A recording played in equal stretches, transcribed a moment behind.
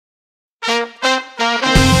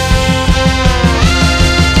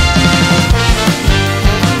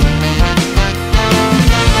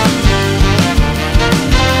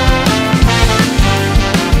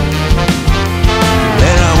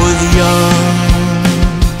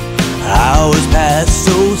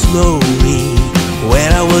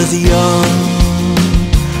was young,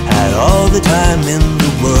 had all the time in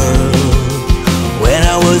the world. When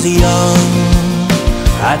I was young,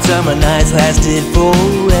 hot summer nights lasted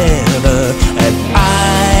forever, and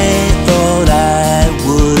I thought I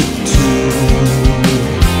would too.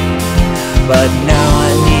 But now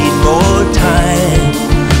I need more time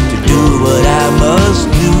to do what I must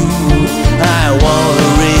do. I wanna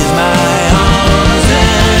raise my arms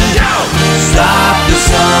and shout, stop the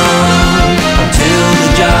sun until the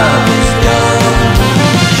job is done.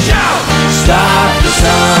 Shout, stop the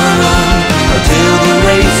sun until the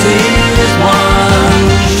race is won.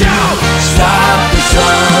 Shout, stop the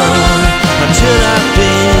sun until I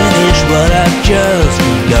finish what I've just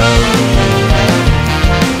begun.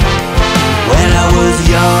 When I was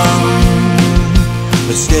young,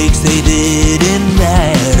 mistakes they didn't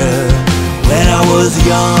matter. When I was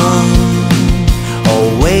young,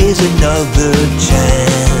 always another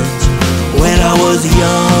chance. When I was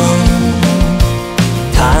young,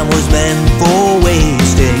 time was meant for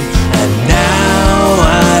wasting, and now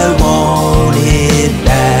I want it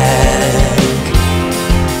back.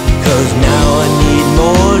 'Cause now I need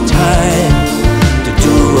more time to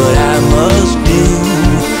do what I must do.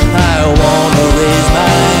 I wanna raise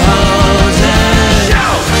my arms and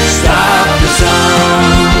shout, stop the sun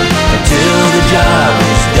until the job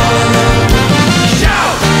is done.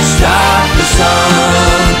 Shout, stop the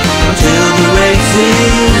sun until the race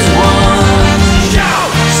is won. Shout,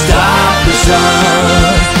 stop the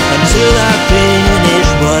sun until I finish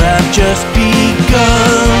what I've just begun.